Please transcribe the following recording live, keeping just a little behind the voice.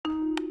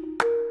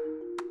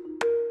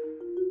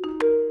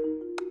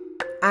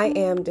I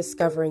am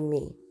discovering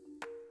me.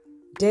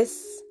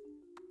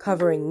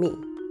 Discovering me.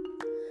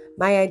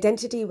 My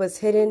identity was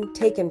hidden,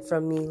 taken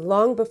from me,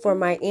 long before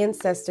my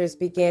ancestors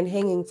began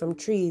hanging from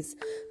trees.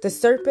 The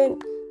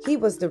serpent, he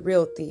was the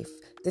real thief,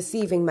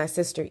 deceiving my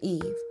sister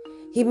Eve.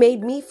 He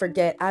made me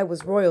forget I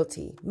was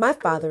royalty. My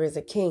father is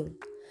a king.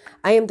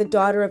 I am the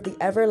daughter of the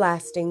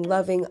everlasting,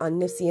 loving,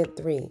 omniscient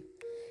three.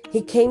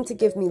 He came to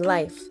give me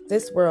life.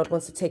 This world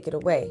wants to take it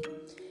away.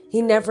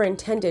 He never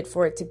intended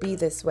for it to be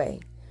this way.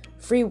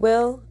 Free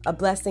will, a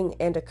blessing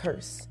and a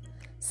curse.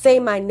 Say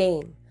my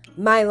name.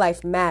 My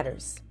life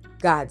matters.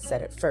 God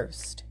said it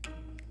first.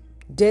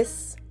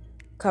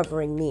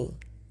 Discovering me.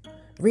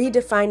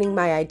 Redefining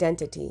my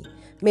identity.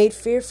 Made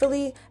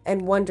fearfully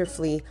and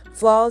wonderfully,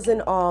 flaws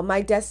and all,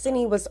 my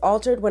destiny was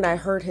altered when I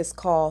heard his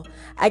call.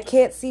 I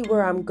can't see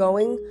where I'm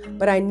going,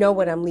 but I know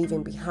what I'm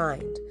leaving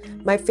behind.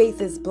 My faith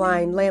is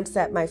blind, lamps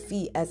at my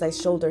feet as I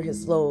shoulder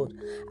his load.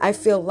 I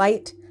feel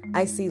light,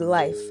 I see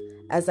life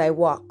as I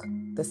walk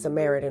the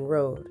Samaritan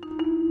road.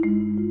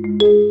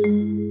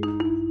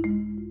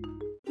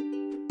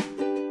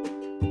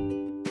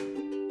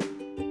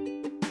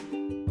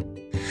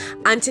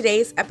 On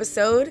today's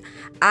episode,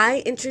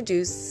 I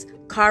introduce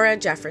Khara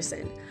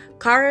Jefferson.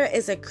 Khara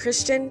is a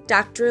Christian,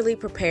 doctorally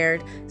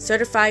prepared,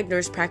 certified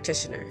nurse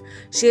practitioner.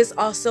 She is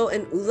also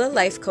an ULA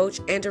life coach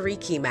and a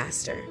Reiki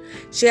master.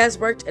 She has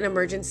worked in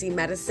emergency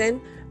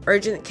medicine,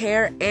 urgent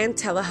care, and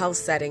telehealth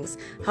settings,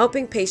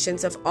 helping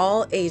patients of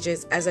all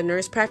ages as a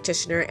nurse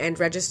practitioner and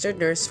registered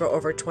nurse for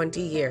over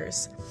 20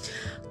 years.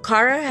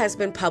 Khara has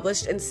been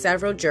published in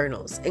several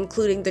journals,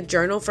 including the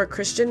Journal for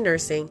Christian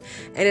Nursing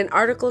and an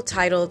article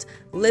titled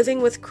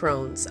Living with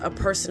Crohn's, a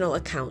Personal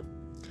Account.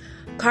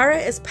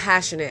 Khara is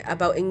passionate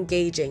about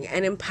engaging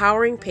and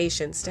empowering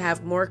patients to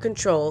have more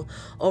control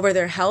over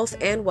their health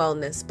and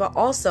wellness, but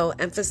also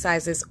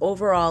emphasizes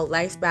overall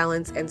life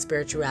balance and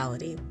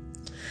spirituality.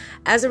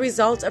 As a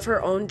result of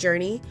her own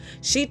journey,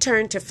 she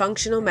turned to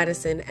functional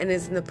medicine and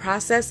is in the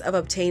process of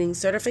obtaining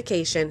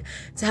certification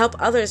to help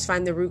others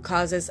find the root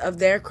causes of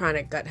their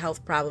chronic gut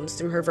health problems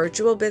through her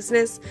virtual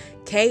business,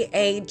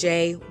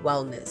 KAJ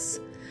Wellness.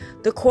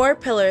 The core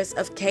pillars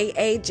of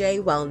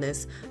KAJ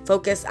Wellness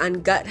focus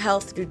on gut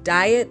health through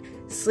diet,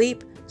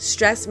 sleep,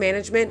 stress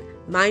management,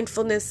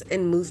 mindfulness,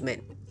 and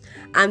movement.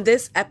 On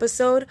this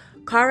episode,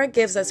 Khara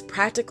gives us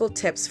practical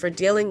tips for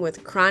dealing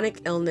with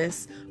chronic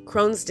illness,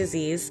 Crohn's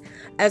disease,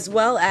 as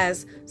well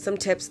as some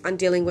tips on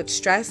dealing with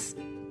stress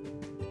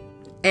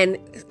and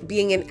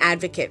being an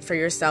advocate for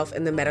yourself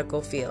in the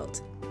medical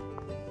field.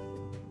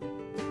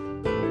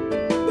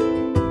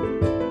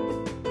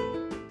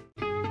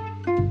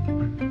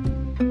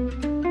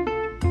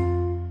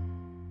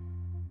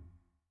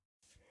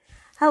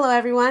 Hello,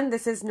 everyone.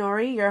 This is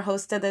Nori, your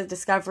host of the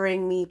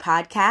Discovering Me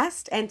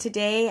podcast. And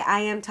today I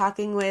am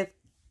talking with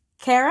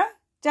Khara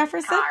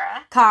Jefferson?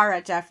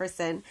 Khara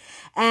Jefferson.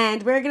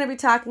 And we're going to be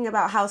talking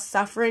about how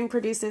suffering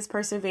produces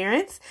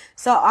perseverance.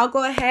 So I'll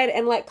go ahead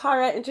and let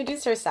Khara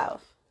introduce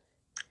herself.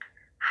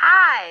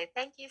 Hi.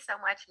 Thank you so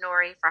much,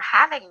 Nori, for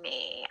having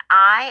me.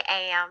 I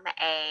am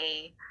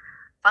a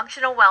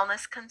functional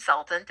wellness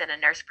consultant and a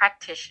nurse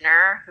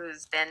practitioner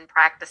who's been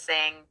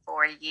practicing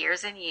for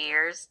years and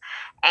years.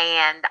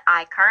 And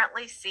I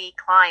currently see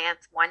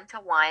clients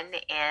one-to-one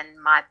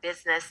in my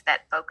business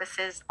that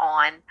focuses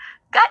on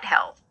gut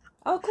health.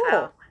 Oh, cool.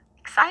 So,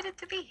 excited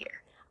to be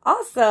here.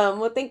 Awesome.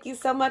 Well, thank you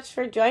so much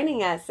for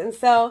joining us. And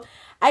so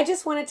I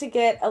just wanted to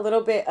get a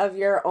little bit of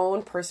your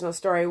own personal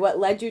story. What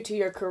led you to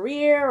your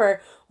career,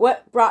 or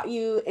what brought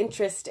you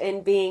interest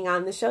in being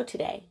on the show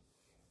today?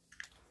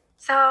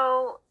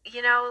 So,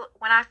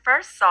 when I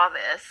first saw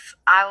this,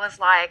 I was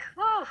like,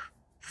 whew,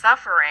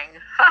 suffering.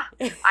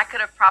 I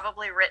could have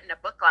probably written a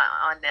book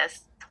on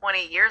this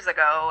 20 years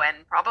ago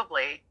and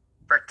probably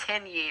for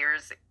 10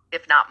 years,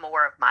 if not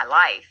more, of my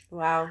life.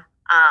 Wow.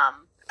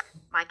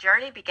 My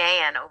journey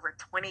began over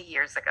 20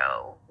 years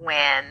ago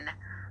when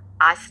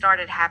I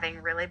started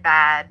having really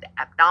bad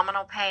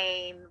abdominal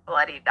pain,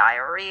 bloody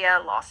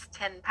diarrhea, lost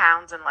 10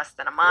 pounds in less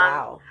than a month.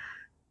 Wow.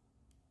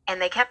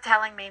 And they kept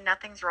telling me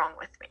nothing's wrong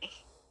with me.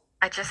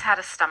 I just had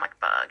a stomach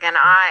bug. And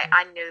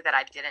I knew that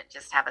I didn't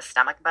just have a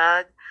stomach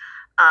bug.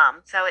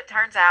 So it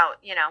turns out,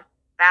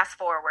 fast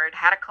forward,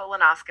 had a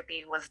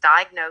colonoscopy, was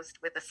diagnosed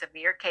with a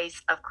severe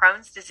case of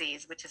Crohn's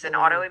disease, which is an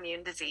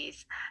autoimmune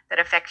disease that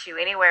affects you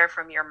anywhere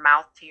from your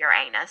mouth to your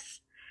anus.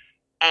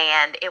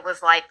 And it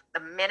was like the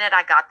minute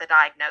I got the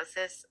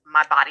diagnosis,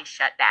 my body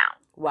shut down.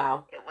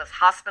 Wow. It was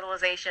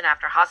hospitalization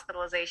after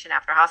hospitalization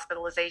after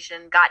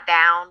hospitalization, got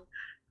down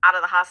out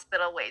of the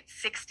hospital, weighed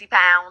 60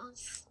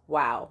 pounds.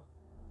 Wow.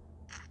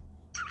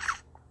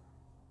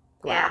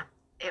 Yeah,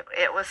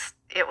 it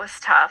was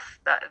tough,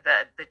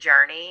 the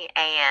journey,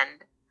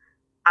 and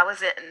I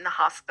was in the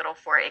hospital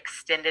for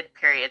extended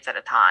periods at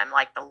a time.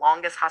 Like the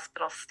longest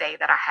hospital stay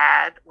that I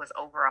had was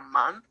over a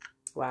month.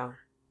 Wow.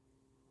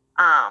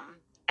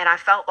 And I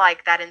felt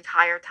like that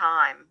entire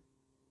time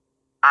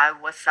I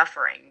was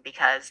suffering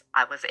because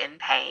I was in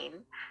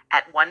pain.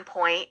 At one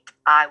point,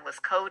 I was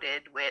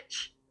coded,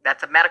 which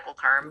that's a medical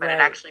term, but it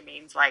Right. actually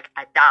means like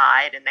I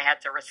died and they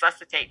had to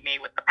resuscitate me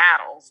with the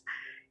paddles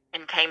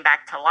and came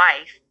back to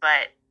life.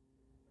 But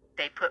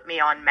they put me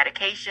on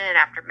medication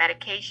after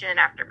medication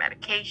after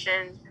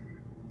medication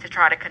to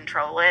try to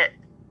control it.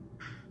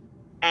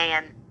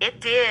 And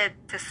it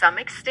did to some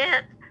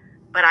extent,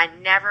 but I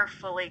never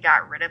fully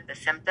got rid of the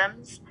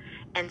symptoms.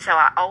 And so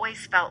I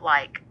always felt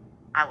like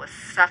I was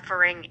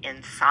suffering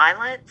in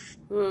silence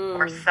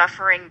or Mm.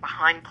 suffering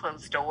behind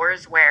closed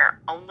doors where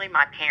only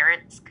my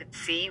parents could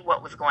see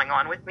what was going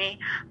on with me.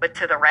 But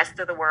to the rest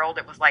of the world,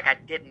 it was like I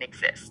didn't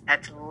exist.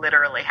 That's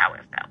literally how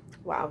it felt.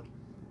 Wow.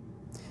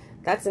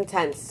 That's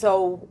intense.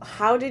 So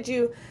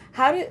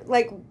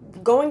like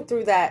going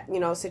through that,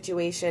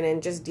 situation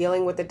and just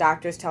dealing with the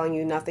doctors telling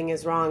you nothing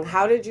is wrong,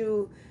 how did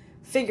you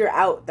figure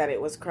out that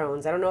it was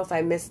Crohn's? I don't know if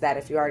I missed that,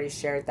 if you already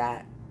shared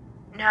that.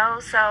 No,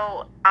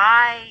 so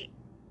I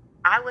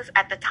was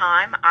at the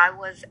time I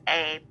was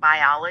a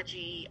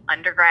biology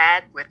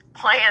undergrad with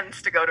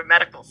plans to go to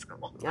medical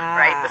school,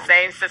 right? The Ah.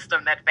 same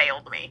system that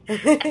failed me.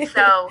 And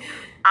so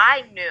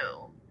I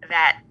knew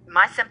that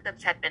my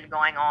symptoms had been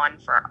going on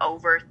for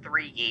over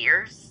 3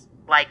 years,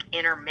 like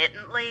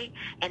intermittently,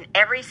 and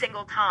every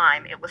single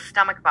time it was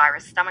stomach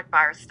virus, stomach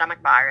virus, stomach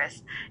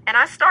virus. And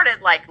I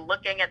started like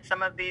looking at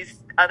some of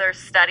these other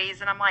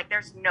studies, and I'm like,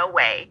 there's no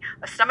way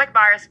a stomach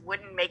virus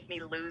wouldn't make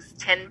me lose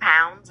 10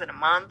 pounds in a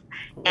month.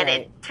 And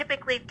Right. it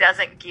typically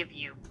doesn't give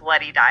you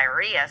bloody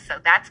diarrhea. So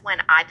that's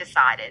when I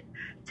decided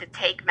to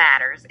take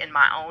matters in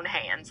my own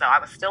hands. So I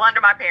was still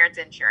under my parents'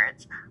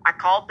 insurance. I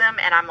called them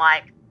and I'm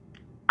like,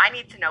 I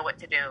need to know what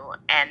to do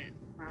and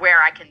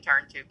where I can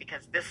turn to,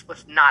 because this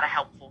was not a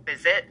helpful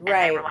visit. And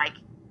Right. they were like,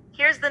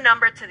 here's the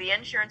number to the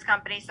insurance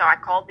company. So I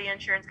called the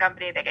insurance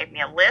company. They gave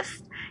me a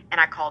list,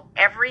 and I called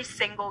every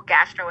single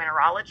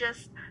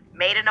gastroenterologist,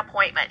 made an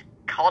appointment,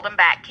 called them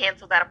back,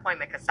 canceled that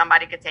appointment because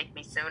somebody could take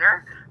me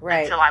sooner,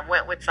 Right. until I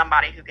went with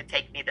somebody who could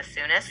take me the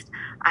soonest.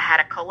 I had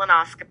a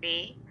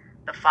colonoscopy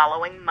the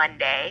following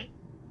Monday,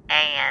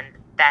 and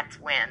that's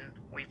when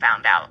we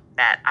found out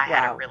that I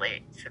had Wow. a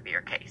really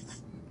severe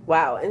case.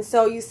 Wow. And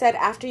so you said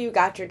after you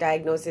got your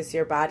diagnosis,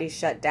 your body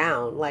shut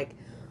down. Like,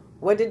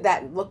 what did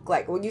that look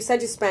like? Well, you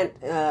said you spent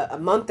a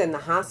month in the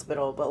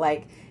hospital, but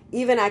like,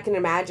 even I can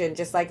imagine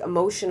just like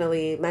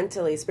emotionally,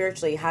 mentally,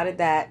 spiritually, how did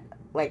that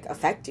like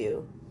affect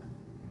you?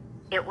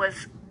 It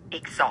was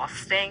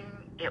exhausting.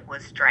 It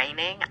was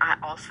draining. I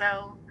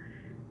also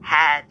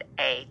had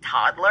a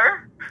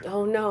toddler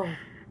Oh no.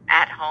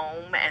 at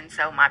home, and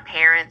so my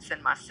parents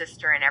and my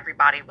sister and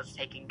everybody was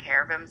taking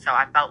care of him. So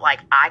I felt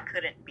like I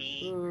couldn't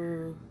be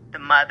Mm. the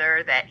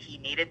mother that he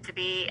needed to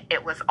be.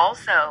 It was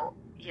also,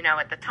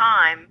 at the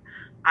time,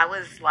 I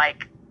was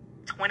like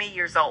 20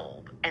 years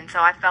old, and so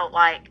I felt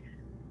like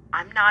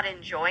I'm not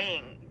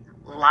enjoying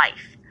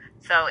life.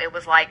 So it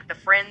was like the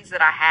friends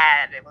that I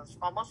had, it was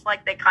almost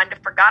like they kind of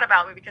forgot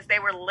about me because they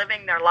were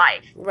living their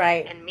life.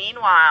 Right. And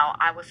meanwhile,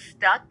 I was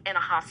stuck in a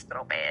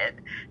hospital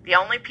bed. The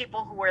only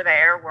people who were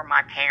there were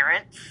my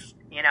parents,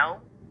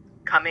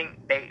 coming.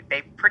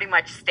 They pretty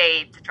much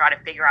stayed to try to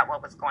figure out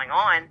what was going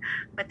on.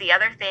 But the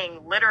other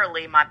thing,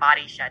 literally, my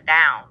body shut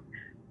down.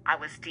 I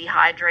was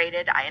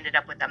dehydrated. I ended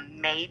up with a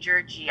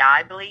major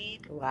GI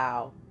bleed.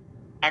 Wow.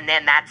 And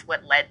then that's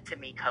what led to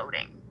me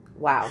coding.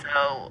 Wow.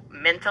 So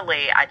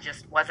mentally, I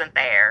just wasn't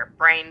there.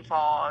 Brain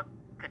fog,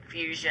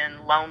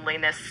 confusion,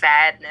 loneliness,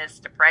 sadness,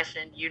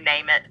 depression, you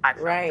name it, I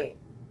felt Right.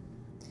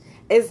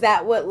 Is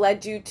that what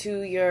led you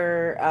to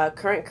your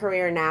current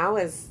career now?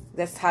 Is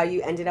this how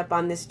you ended up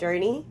on this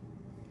journey?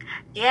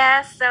 it.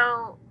 Yeah,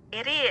 so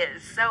it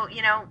is. So,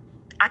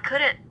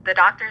 the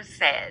doctors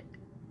said,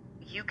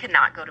 you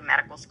cannot go to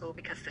medical school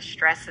because the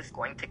stress is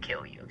going to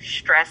kill you.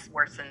 Stress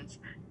worsens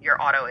your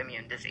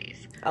autoimmune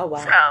disease. Oh,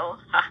 wow.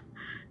 So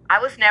I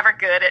was never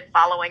good at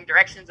following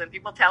directions and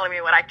people telling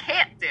me what I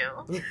can't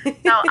do.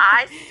 So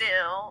I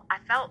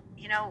felt,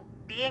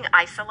 being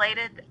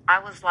isolated, I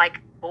was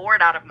like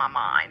bored out of my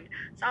mind.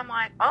 So I'm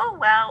like, oh,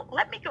 well,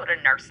 let me go to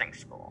nursing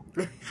school.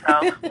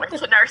 So went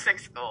to nursing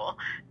school.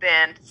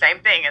 Then same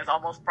thing as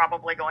almost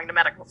probably going to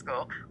medical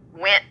school.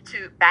 Went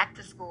back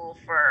to school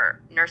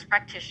for nurse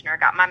practitioner,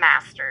 got my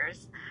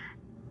master's.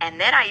 And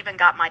then I even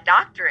got my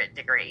doctorate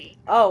degree.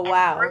 Oh, And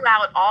wow.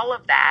 throughout all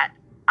of that,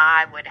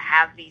 I would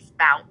have these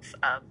bouts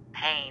of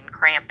pain,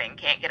 cramping,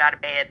 can't get out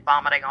of bed,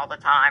 vomiting all the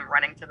time,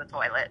 running to the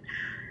toilet.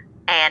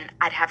 And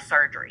I'd have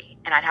surgery,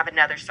 and I'd have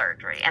another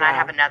surgery, and I'd Wow.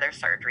 have another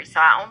surgery. So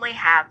I only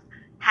have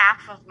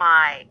half of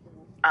my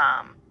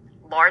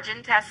large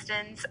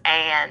intestines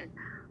and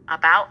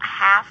about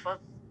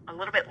a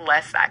little bit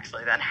less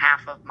actually than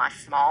half of my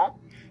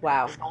small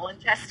Wow.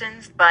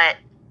 intestines. But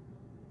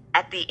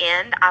at the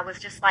end, I was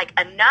just like,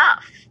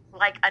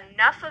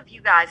 enough of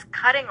you guys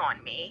cutting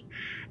on me.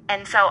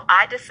 And so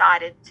I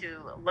decided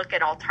to look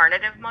at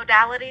alternative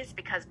modalities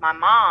because my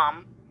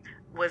mom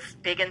was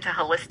big into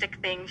holistic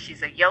things.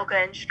 She's a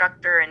yoga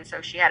instructor, and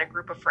so she had a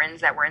group of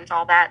friends that were into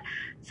all that.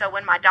 So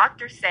when my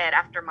doctor said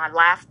after my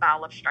last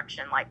bowel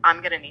obstruction, like, I'm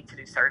going to need to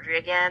do surgery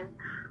again,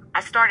 I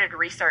started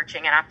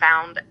researching and I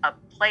found a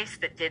place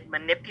that did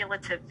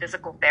manipulative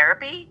physical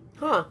therapy.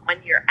 Huh.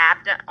 on your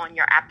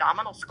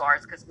abdominal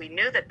scars, because we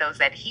knew that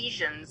those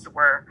adhesions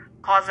were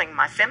causing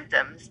my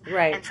symptoms.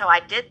 Right. And so I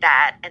did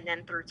that, and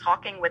then through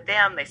talking with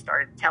them, they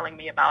started telling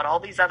me about all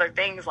these other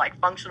things like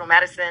functional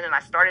medicine, and I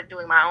started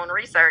doing my own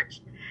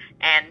research.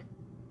 And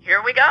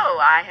here we go.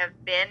 I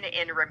have been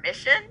in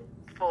remission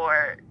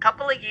for a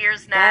couple of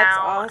years now. That's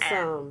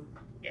awesome.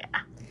 Yeah.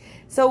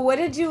 So what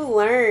did you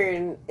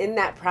learn in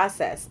that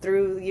process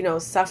through,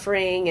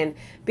 suffering and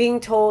being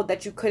told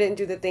that you couldn't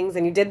do the things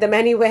and you did them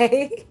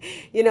anyway?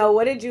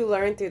 What did you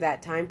learn through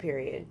that time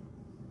period?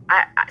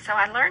 So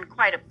I learned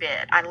quite a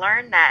bit. I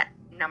learned that,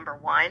 number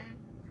one,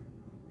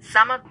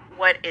 some of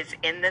what is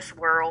in this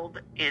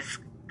world is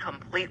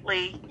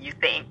completely, you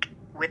think,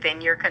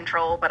 within your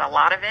control, but a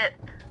lot of it,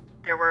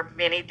 there were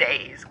many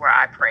days where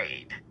I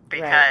prayed,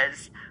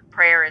 because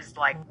prayer is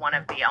like one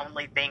of the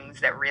only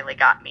things that really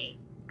got me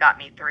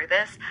through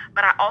this.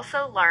 But I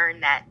also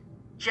learned that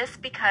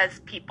just because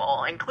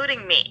people,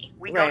 including me,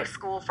 we go to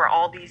school for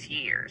all these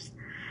years,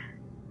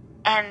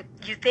 and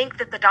you think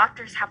that the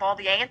doctors have all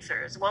the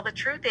answers. Well, the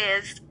truth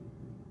is,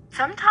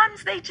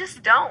 sometimes they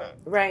just don't.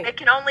 Right. They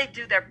can only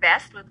do their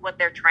best with what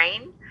they're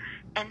trained.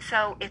 And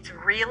so it's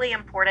really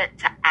important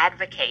to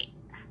advocate.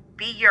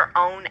 Be your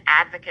own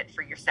advocate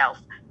for yourself.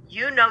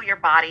 You know your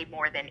body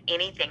more than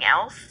anything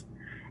else.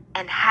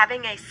 And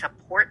having a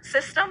support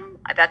system,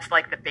 that's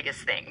like the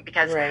biggest thing.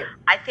 Because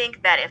I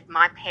think that if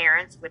my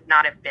parents would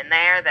not have been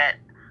there, that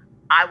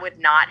I would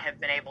not have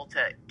been able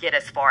to get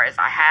as far as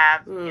I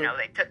have.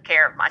 They took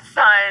care of my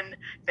son.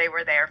 They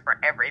were there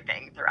for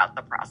everything throughout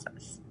the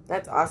process.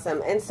 That's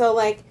awesome. And so,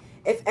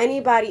 if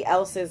anybody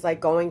else is,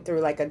 going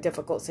through, a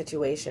difficult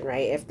situation,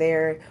 right? If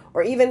they're,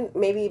 or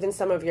maybe even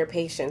some of your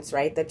patients,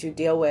 right, that you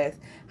deal with,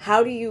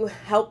 how do you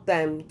help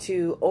them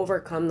to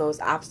overcome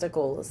those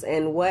obstacles?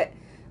 And what,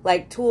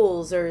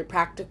 tools or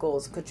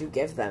practicals could you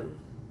give them?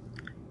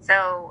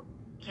 So,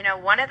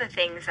 one of the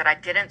things that I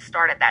didn't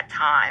start at that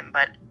time,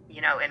 but,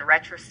 in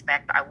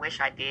retrospect, I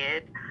wish I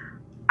did.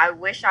 I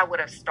wish I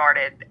would have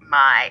started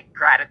my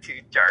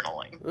gratitude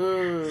journaling.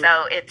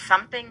 So it's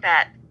something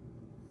that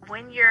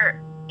when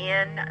you're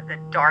in the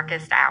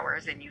darkest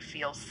hours and you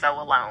feel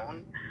so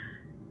alone,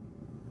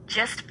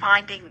 just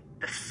finding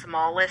the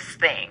smallest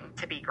thing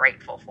to be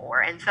grateful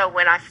for. And so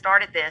when I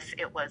started this,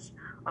 it was,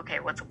 okay,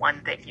 what's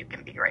one thing you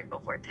can be grateful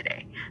for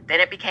today? Then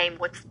it became,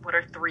 what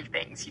are 3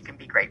 things you can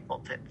be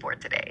grateful for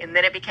today? And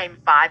then it became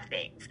 5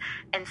 things.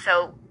 And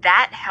so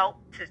that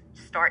helped to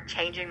start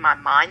changing my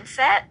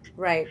mindset.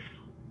 Right.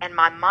 And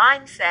my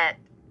mindset,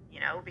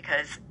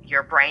 because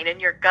your brain and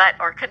your gut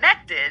are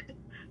connected.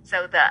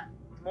 So the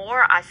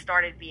more I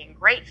started being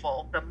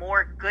grateful, the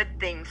more good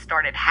things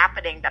started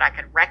happening that I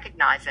could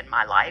recognize in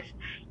my life.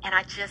 And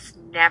I just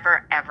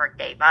never, ever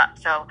gave up.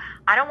 So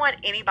I don't want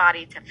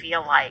anybody to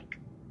feel like,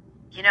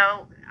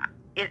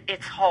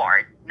 it's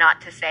hard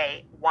not to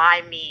say,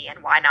 why me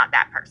and why not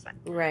that person?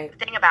 Right.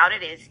 The thing about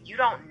it is, you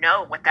don't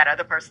know what that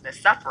other person is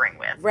suffering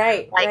with.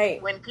 Right.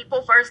 When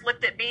people first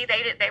looked at me,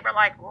 they were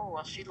like, oh,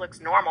 well, she looks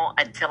normal,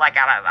 until I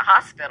got out of the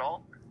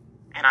hospital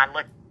and I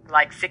looked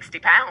like 60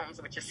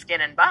 pounds, which is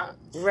skin and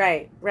bones.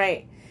 Right.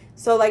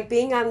 So,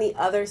 being on the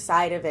other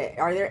side of it,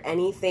 are there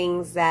any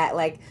things that,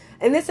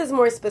 and this is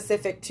more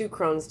specific to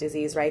Crohn's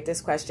disease, right, this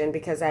question,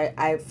 because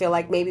I feel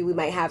like maybe we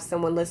might have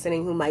someone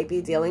listening who might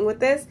be dealing with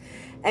this.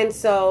 And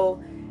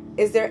so,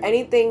 is there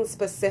anything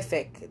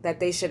specific that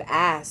they should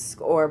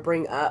ask or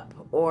bring up,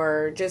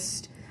 or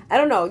just, I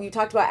don't know, you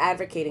talked about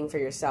advocating for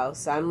yourself,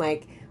 so I'm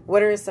like,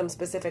 what are some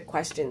specific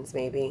questions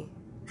maybe?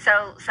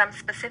 So some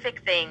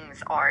specific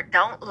things are,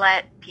 don't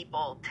let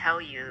people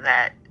tell you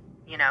that,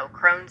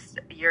 Crohn's,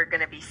 you're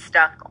going to be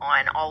stuck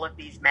on all of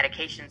these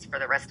medications for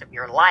the rest of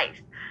your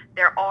life.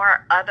 There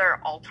are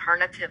other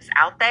alternatives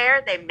out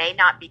there. They may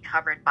not be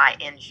covered by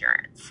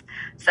insurance.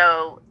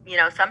 So,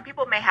 some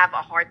people may have a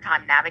hard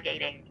time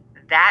navigating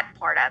that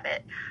part of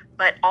it,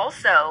 but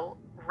also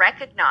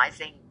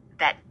recognizing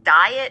that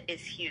diet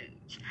is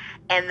huge.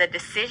 And the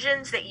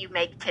decisions that you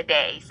make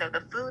today, so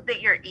the food that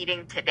you're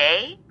eating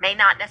today may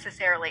not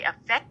necessarily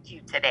affect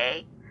you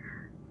today,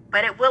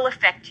 but it will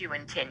affect you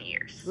in 10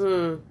 years.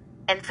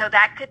 And so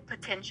that could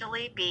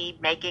potentially be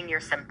making your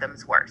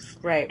symptoms worse.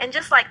 Right. And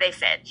just like they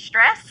said,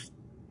 stress,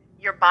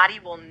 your body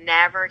will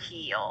never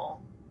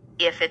heal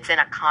if it's in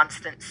a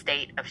constant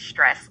state of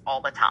stress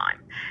all the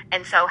time.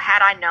 And so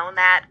had I known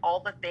that,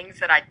 all the things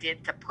that I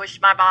did to push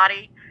my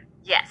body,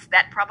 yes,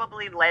 that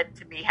probably led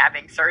to me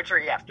having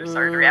surgery after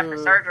surgery after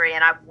surgery,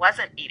 and I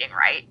wasn't eating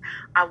right.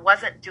 I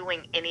wasn't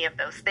doing any of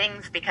those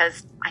things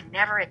because I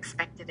never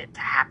expected it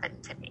to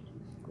happen to me.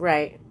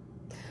 Right.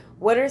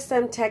 What are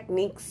some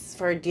techniques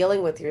for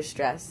dealing with your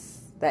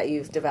stress that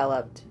you've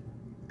developed?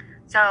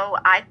 So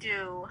I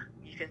do,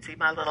 you can see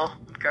my little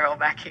girl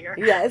back here.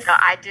 Yes. So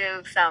I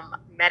do some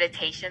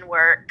meditation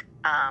work.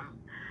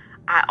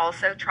 I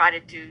also try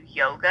to do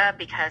yoga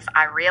because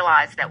I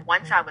realized that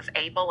once I was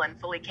able and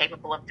fully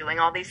capable of doing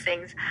all these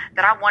things,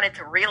 that I wanted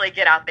to really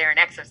get out there and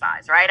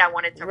exercise, right? I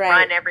wanted to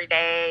run every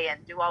day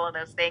and do all of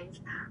those things.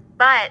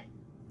 But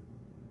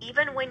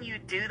even when you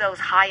do those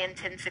high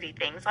intensity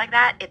things like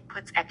that, it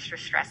puts extra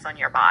stress on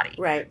your body.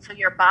 Right. So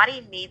your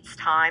body needs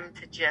time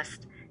to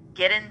just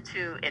get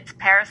into its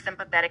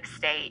parasympathetic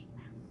state,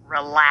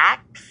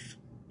 relax,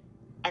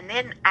 and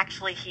then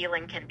actually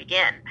healing can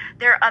begin.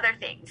 There are other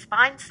things.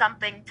 Find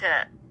something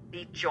to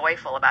be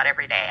joyful about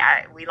every day.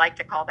 We like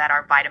to call that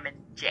our vitamin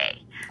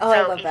J. Oh, so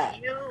I love if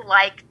that. you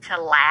like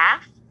to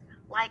laugh,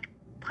 like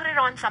put it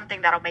on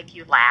something that'll make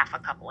you laugh a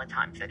couple of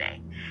times a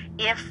day.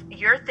 If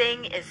your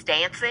thing is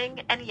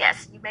dancing, and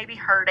yes, you may be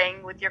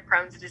hurting with your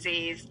Crohn's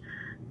disease,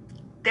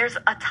 there's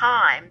a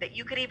time that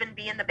you could even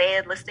be in the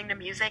bed listening to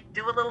music,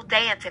 do a little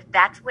dance. If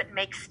that's what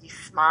makes you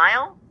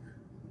smile,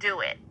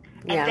 do it.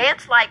 And Yeah.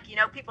 dance like,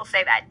 people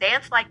say that,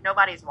 dance like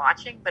nobody's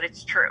watching, but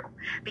it's true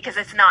because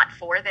it's not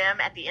for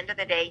them. At the end of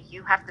the day,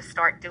 you have to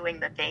start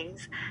doing the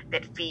things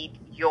that feed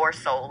your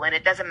soul. And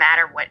it doesn't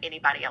matter what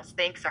anybody else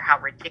thinks or how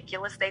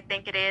ridiculous they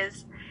think it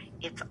is.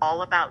 It's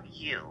all about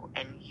you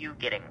and you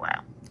getting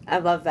well. I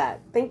love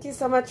that. Thank you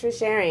so much for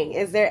sharing.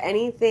 Is there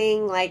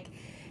anything like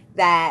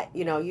that,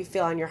 you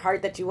feel on your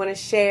heart that you want to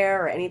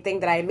share, or anything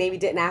that I maybe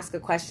didn't ask a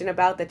question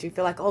about that you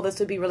feel like, oh, this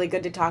would be really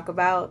good to talk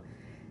about?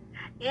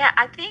 Yeah,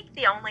 I think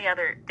the only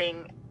other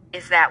thing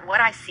is that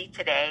what I see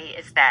today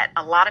is that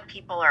a lot of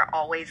people are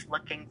always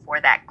looking for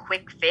that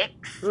quick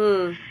fix.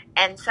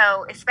 And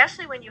so,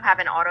 especially when you have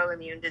an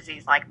autoimmune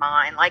disease like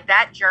mine, like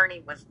that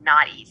journey was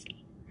not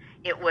easy.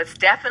 It was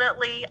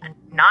definitely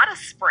not a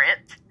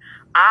sprint.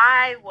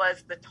 I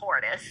was the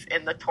tortoise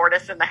in the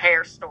tortoise and the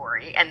hare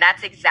story. And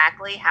that's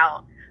exactly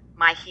how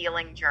my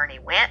healing journey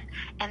went.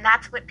 And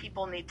that's what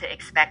people need to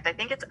expect. I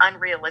think it's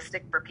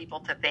unrealistic for people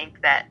to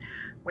think that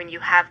when you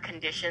have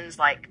conditions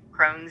like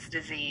Crohn's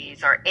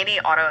disease or any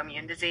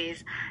autoimmune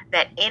disease,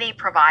 that any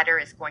provider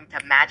is going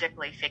to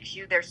magically fix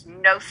you. There's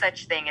no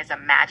such thing as a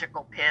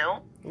magical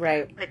pill.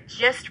 Right. But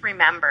just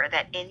remember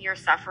that in your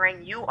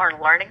suffering, you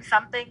are learning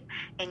something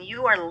and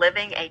you are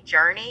living a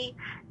journey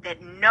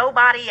that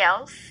nobody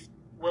else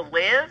will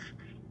live.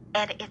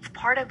 And it's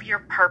part of your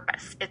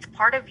purpose. It's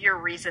part of your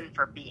reason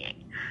for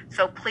being.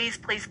 So please,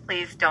 please,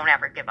 please don't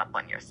ever give up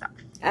on yourself.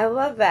 I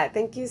love that.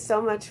 Thank you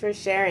so much for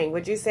sharing.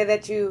 Would you say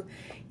that you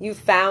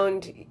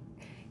found,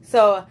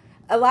 so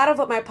a lot of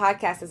what my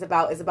podcast is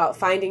about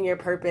finding your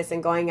purpose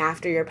and going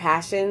after your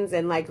passions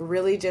and like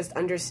really just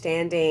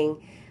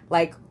understanding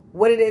like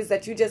what it is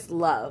that you just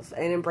love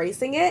and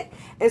embracing it.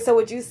 And so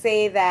would you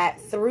say that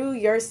through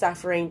your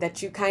suffering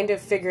that you kind of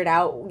figured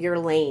out your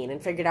lane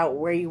and figured out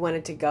where you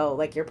wanted to go,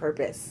 like your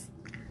purpose?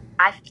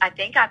 I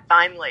think I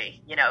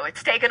finally,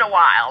 it's taken a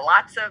while,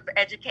 lots of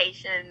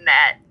education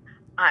that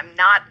I'm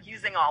not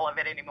using all of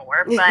it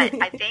anymore.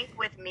 But I think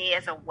with me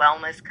as a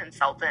wellness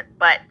consultant,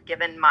 but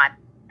given my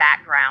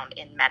background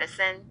in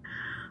medicine,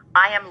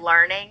 I am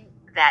learning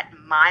that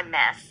my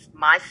mess,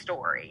 my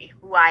story,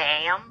 who I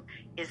am,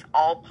 is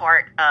all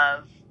part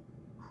of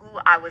who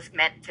I was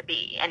meant to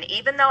be. And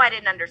even though I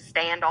didn't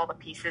understand all the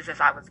pieces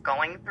as I was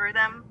going through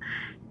them,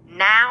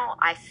 now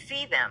I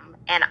see them.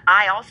 And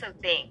I also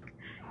think,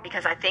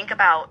 because I think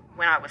about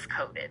when I was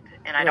coded,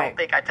 and I don't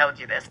think I told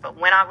you this, but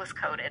when I was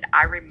coded,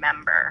 I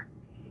remember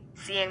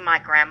seeing my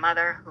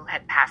grandmother who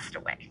had passed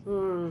away.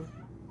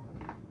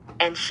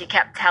 And she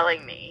kept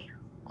telling me,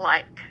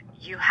 like,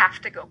 you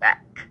have to go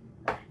back.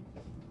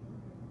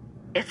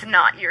 It's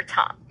not your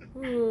time.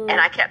 And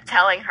I kept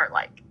telling her,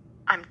 like,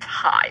 I'm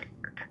tired.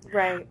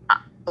 Right.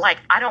 Like,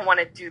 I don't want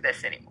to do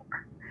this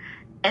anymore.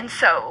 And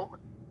so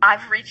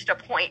I've reached a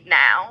point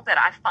now that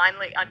I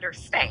finally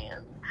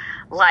understand,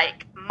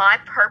 like, my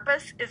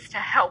purpose is to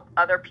help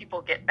other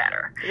people get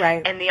better.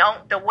 Right. And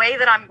the way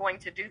that I'm going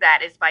to do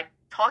that is by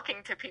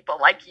talking to people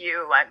like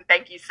you. And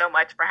thank you so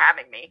much for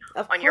having me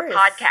on your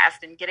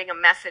podcast and getting a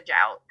message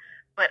out.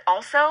 But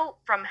also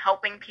from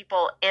helping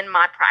people in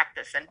my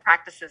practice and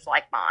practices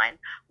like mine,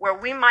 where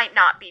we might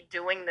not be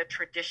doing the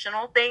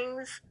traditional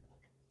things,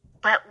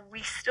 but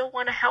we still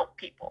want to help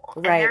people.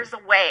 Right. And there's a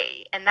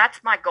way, and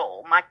that's my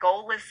goal. My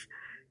goal is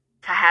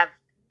to have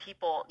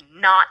people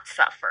not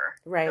suffer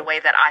the way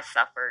that I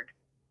suffered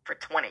for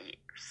 20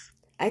 years.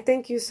 I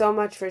thank you so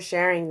much for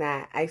sharing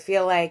that. I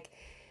feel like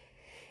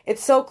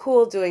it's so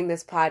cool doing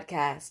this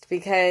podcast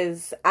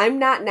because I'm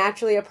not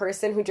naturally a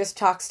person who just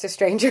talks to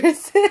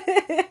strangers.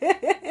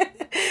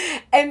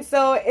 And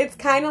so it's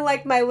kind of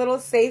like my little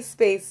safe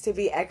space to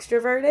be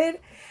extroverted.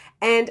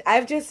 And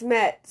I've just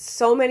met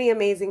so many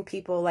amazing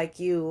people like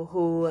you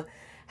who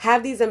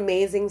have these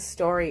amazing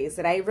stories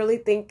that I really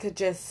think could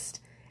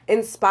just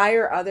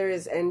inspire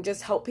others and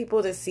just help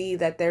people to see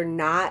that they're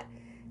not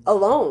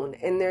alone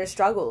in their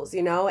struggles,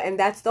 And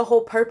that's the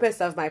whole purpose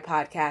of my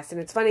podcast.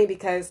 And it's funny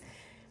because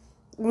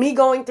me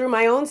going through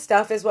my own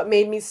stuff is what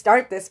made me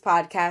start this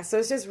podcast. So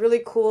it's just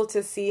really cool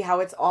to see how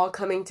it's all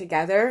coming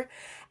together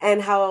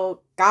and how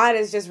God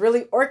has just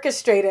really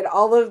orchestrated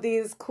all of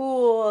these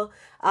cool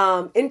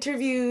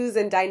interviews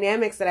and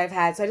dynamics that I've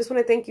had. So I just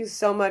want to thank you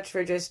so much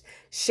for just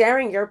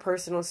sharing your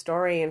personal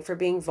story and for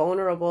being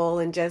vulnerable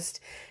and just,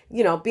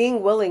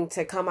 being willing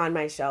to come on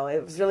my show.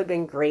 It's really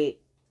been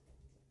great.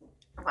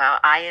 Well,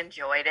 I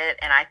enjoyed it,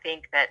 and I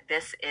think that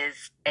this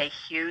is a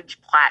huge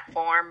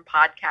platform.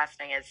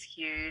 Podcasting is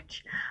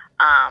huge.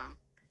 Um,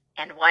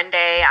 and one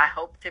day I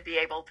hope to be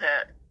able to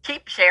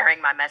keep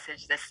sharing my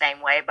message the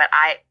same way, but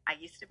I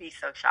used to be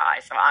so shy,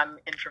 so I'm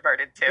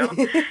introverted too.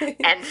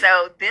 And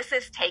so this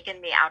has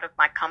taken me out of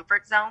my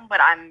comfort zone,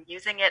 but I'm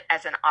using it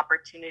as an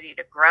opportunity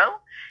to grow.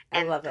 I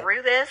And love it.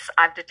 through this,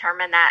 I've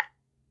determined that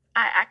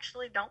I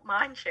actually don't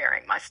mind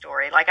sharing my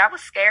story. Like I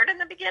was scared in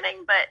the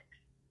beginning, but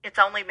it's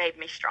only made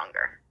me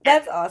stronger.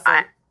 That's And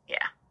awesome.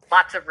 yeah,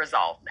 lots of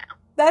resolve now.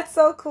 That's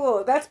so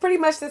cool. That's pretty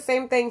much the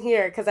same thing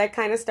here because I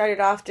kind of started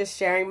off just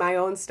sharing my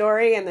own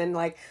story and then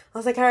like I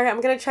was like, all right,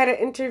 I'm gonna try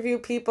to interview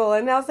people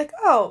and I was like,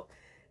 oh,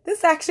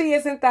 this actually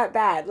isn't that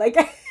bad. Like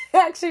I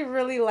actually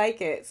really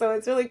like it, so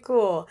it's really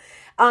cool.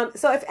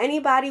 So if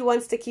anybody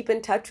wants to keep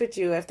in touch with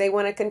you, if they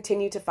want to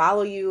continue to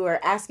follow you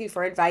or ask you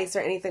for advice or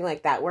anything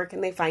like that, where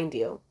can they find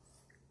you?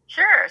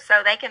 Sure.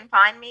 So they can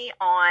find me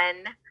on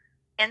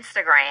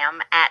Instagram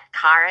at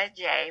Khara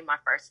J, my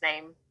first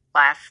name,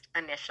 last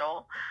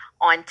initial,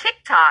 on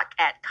TikTok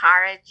at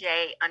Khara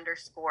J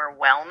underscore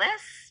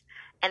wellness.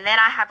 And then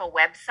I have a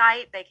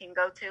website they can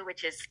go to,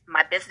 which is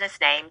my business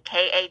name,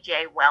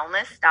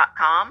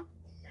 kajwellness.com.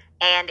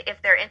 And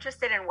if they're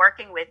interested in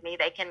working with me,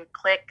 they can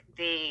click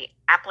the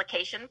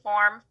application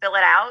form, fill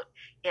it out.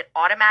 It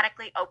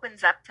automatically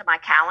opens up to my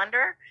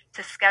calendar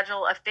to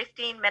schedule a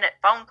 15-minute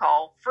phone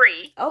call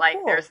free. Oh, Like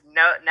cool. there's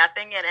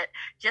nothing in it,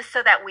 just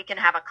so that we can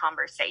have a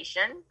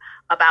conversation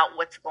about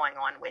what's going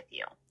on with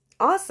you.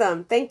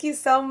 Awesome. Thank you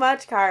so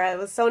much, Cara. It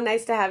was so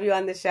nice to have you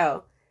on the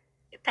show.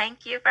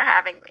 Thank you for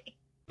having me.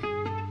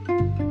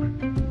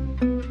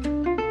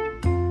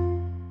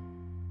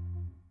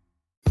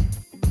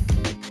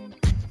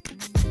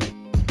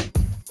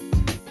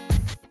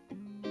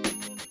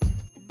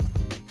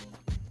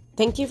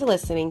 Thank you for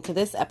listening to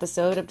this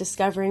episode of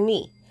Discovering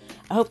Me.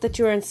 I hope that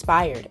you are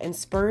inspired and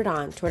spurred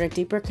on toward a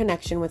deeper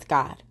connection with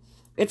God.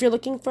 If you're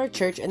looking for a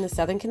church in the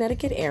Southern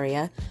Connecticut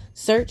area,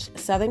 search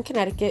Southern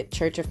Connecticut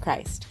Church of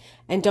Christ.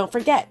 And don't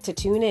forget to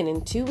tune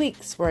in 2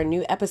 weeks for a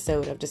new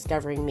episode of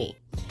Discovering Me.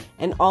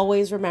 And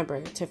always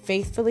remember to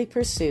faithfully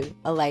pursue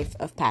a life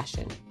of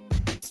passion.